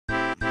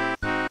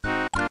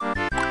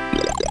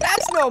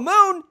no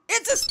moon,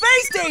 it's a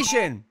space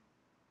station!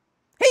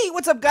 Hey,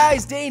 what's up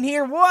guys? Dane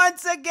here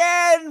once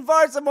again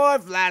for some more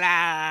Flat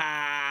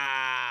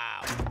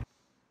Out.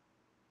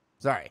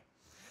 Sorry,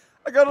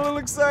 I got a little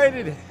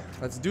excited.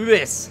 Let's do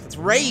this. Let's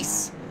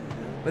race.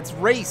 Let's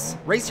race.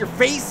 Race your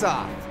face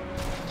off.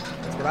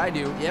 That's what I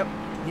do. Yep.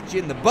 Hit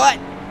you in the butt.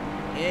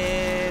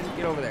 And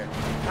get over there.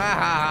 Ha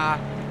ha ha.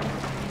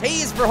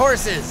 Hay is for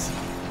horses.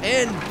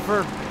 And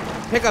for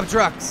pickup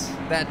trucks.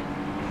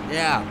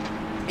 Yeah.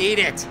 Eat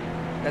it.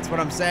 That's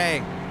what I'm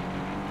saying.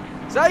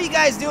 So how you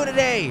guys doing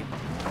today?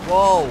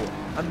 Whoa.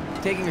 I'm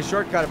taking a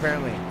shortcut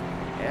apparently.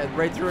 And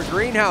right through a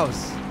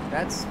greenhouse.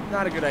 That's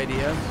not a good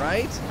idea,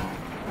 right?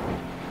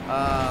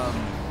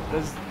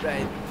 Those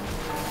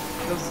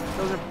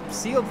are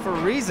sealed for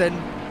a reason.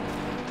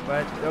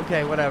 But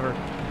okay, whatever.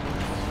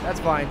 That's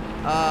fine.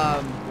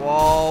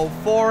 Whoa,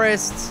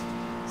 forest.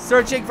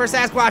 Searching for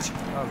Sasquatch.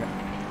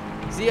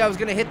 Okay. See, I was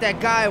gonna hit that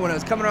guy when I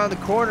was coming around the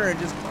corner and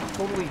just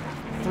totally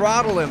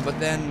throttle him, but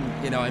then,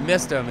 you know, I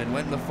missed him and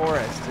went in the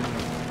forest.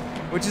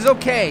 Which is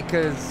okay,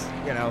 because,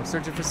 you know,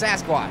 searching for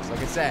Sasquatch, like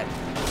I said.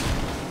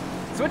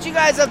 So what you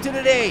guys up to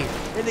today?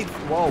 Anything,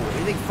 whoa,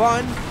 anything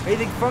fun?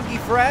 Anything funky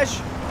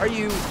fresh? Are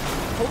you,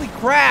 holy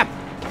crap.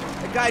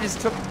 That guy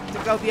just took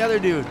out the other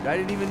dude. I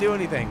didn't even do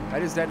anything.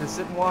 I just had to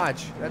sit and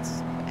watch.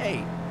 That's,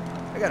 hey,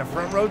 I got a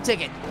front row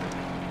ticket.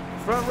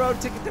 Front row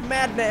ticket to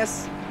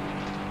madness.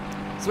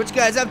 So what you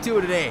guys up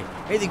to today?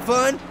 Anything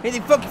fun?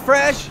 Anything funky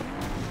fresh?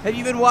 Have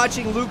you been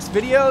watching Luke's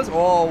videos?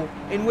 Oh,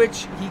 in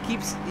which he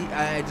keeps,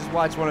 I just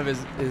watched one of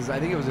his I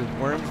think it was his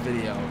Worms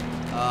video,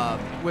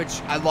 which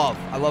I love.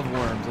 I love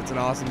Worms. It's an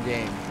awesome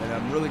game, and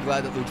I'm really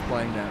glad that Luke's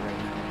playing that right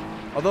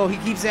now. Although he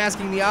keeps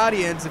asking the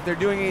audience if they're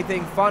doing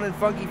anything fun and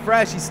funky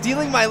fresh. He's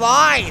stealing my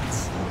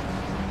lines.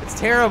 It's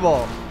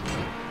terrible.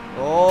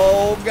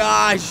 Oh,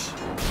 gosh.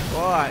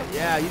 What?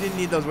 Yeah, you didn't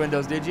need those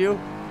windows, did you?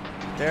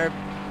 You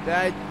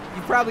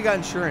probably got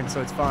insurance,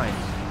 so it's fine.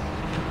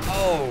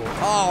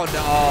 Oh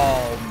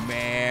no,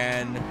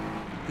 man.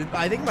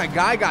 I think my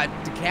guy got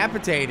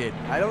decapitated.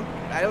 I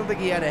don't think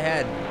he had a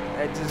head.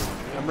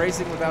 I'm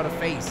racing without a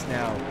face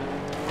now.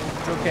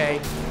 It's okay.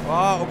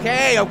 Oh,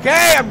 okay.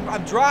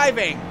 I'm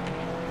driving.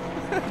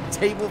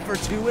 Table for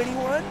two,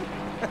 anyone?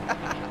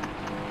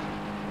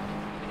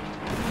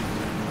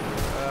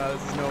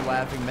 This is no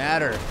laughing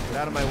matter. Get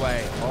out of my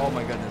way. Oh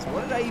my goodness.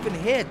 What did I even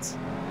hit?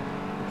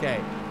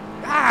 Okay.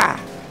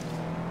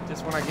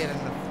 Just when I get in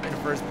the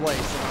first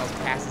place, someone else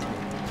passes me.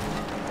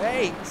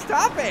 Hey,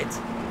 stop it!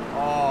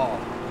 Oh,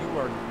 you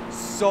are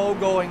so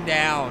going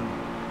down.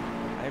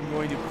 I'm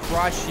going to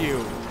crush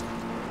you.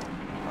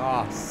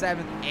 Oh,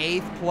 7th,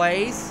 8th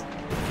place.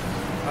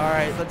 All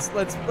right,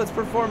 let's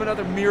perform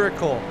another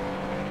miracle.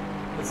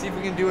 Let's see if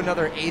we can do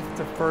another 8th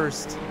to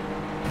 1st.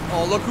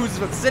 Oh, look who's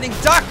a sitting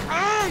duck!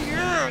 Oh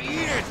yeah,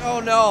 eat it! Oh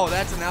no,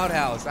 that's an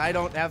outhouse. I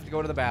don't have to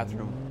go to the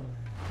bathroom.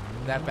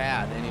 That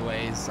bad,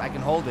 anyways. I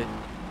can hold it.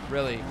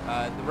 Really,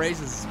 the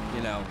race is,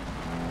 you know,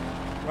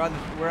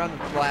 we're on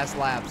the last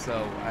lap,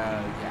 so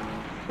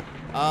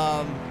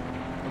yeah.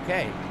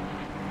 Okay,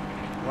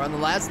 we're on the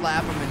last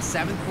lap. I'm in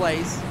 7th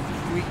place.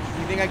 Do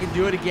you think I can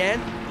do it again?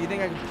 Do you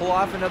think I can pull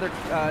off another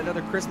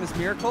Christmas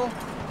miracle?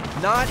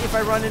 Not if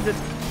I run into.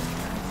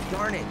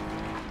 Darn it!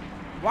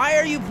 Why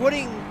are you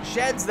putting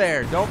sheds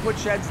there? Don't put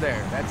sheds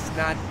there. That's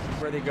not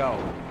where they go.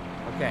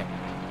 Okay,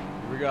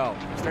 here we go.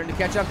 I'm starting to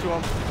catch up to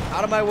them.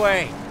 Out of my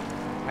way.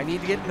 I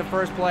need to get in the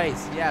first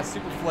place. Yeah,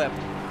 super flip.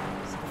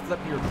 Super flip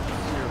your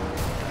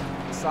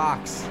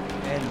socks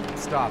and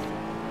stuff.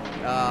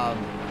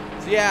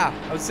 So yeah,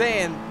 I was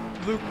saying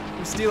Luke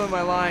was stealing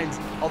my lines.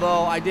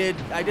 Although I did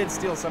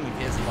steal some of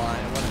his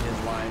line, one of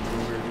his lines when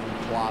we were doing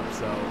plop.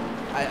 So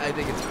I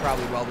think it's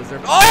probably well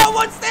deserved. Oh,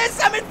 what's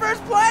this? I'm in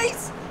first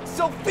place,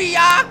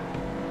 Sophia.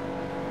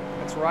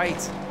 That's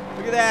right.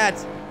 Look at that.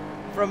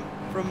 From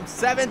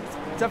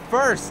 7th to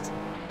 1st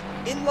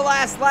in the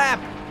last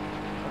lap.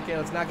 Okay,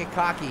 let's not get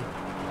cocky.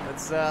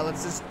 Let's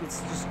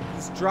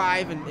just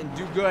drive and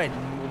do good,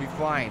 and we'll be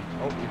fine.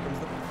 Oh,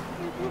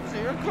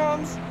 here it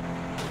comes.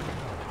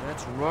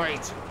 That's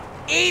right.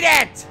 Eat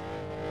it!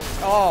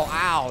 Oh,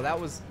 ow! That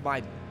was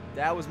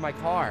my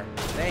car.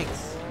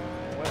 Thanks.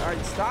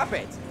 Stop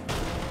it!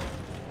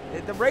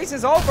 The race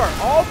is over.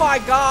 Oh my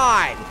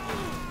God!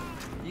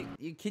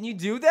 Can you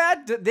do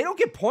that? They don't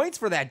get points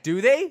for that, do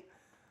they?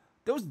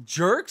 Those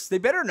jerks. They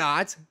better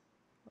not.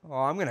 Oh,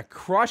 I'm gonna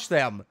crush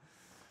them.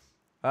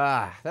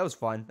 That was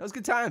fun. That was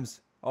good times.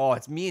 Oh,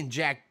 it's me and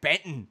Jack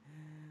Benton.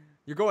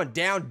 You're going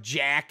down,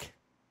 Jack.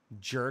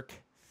 Jerk.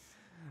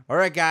 All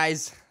right,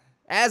 guys.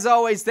 As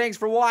always, thanks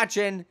for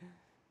watching.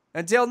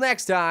 Until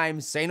next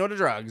time, say no to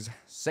drugs.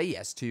 Say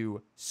yes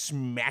to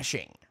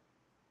smashing.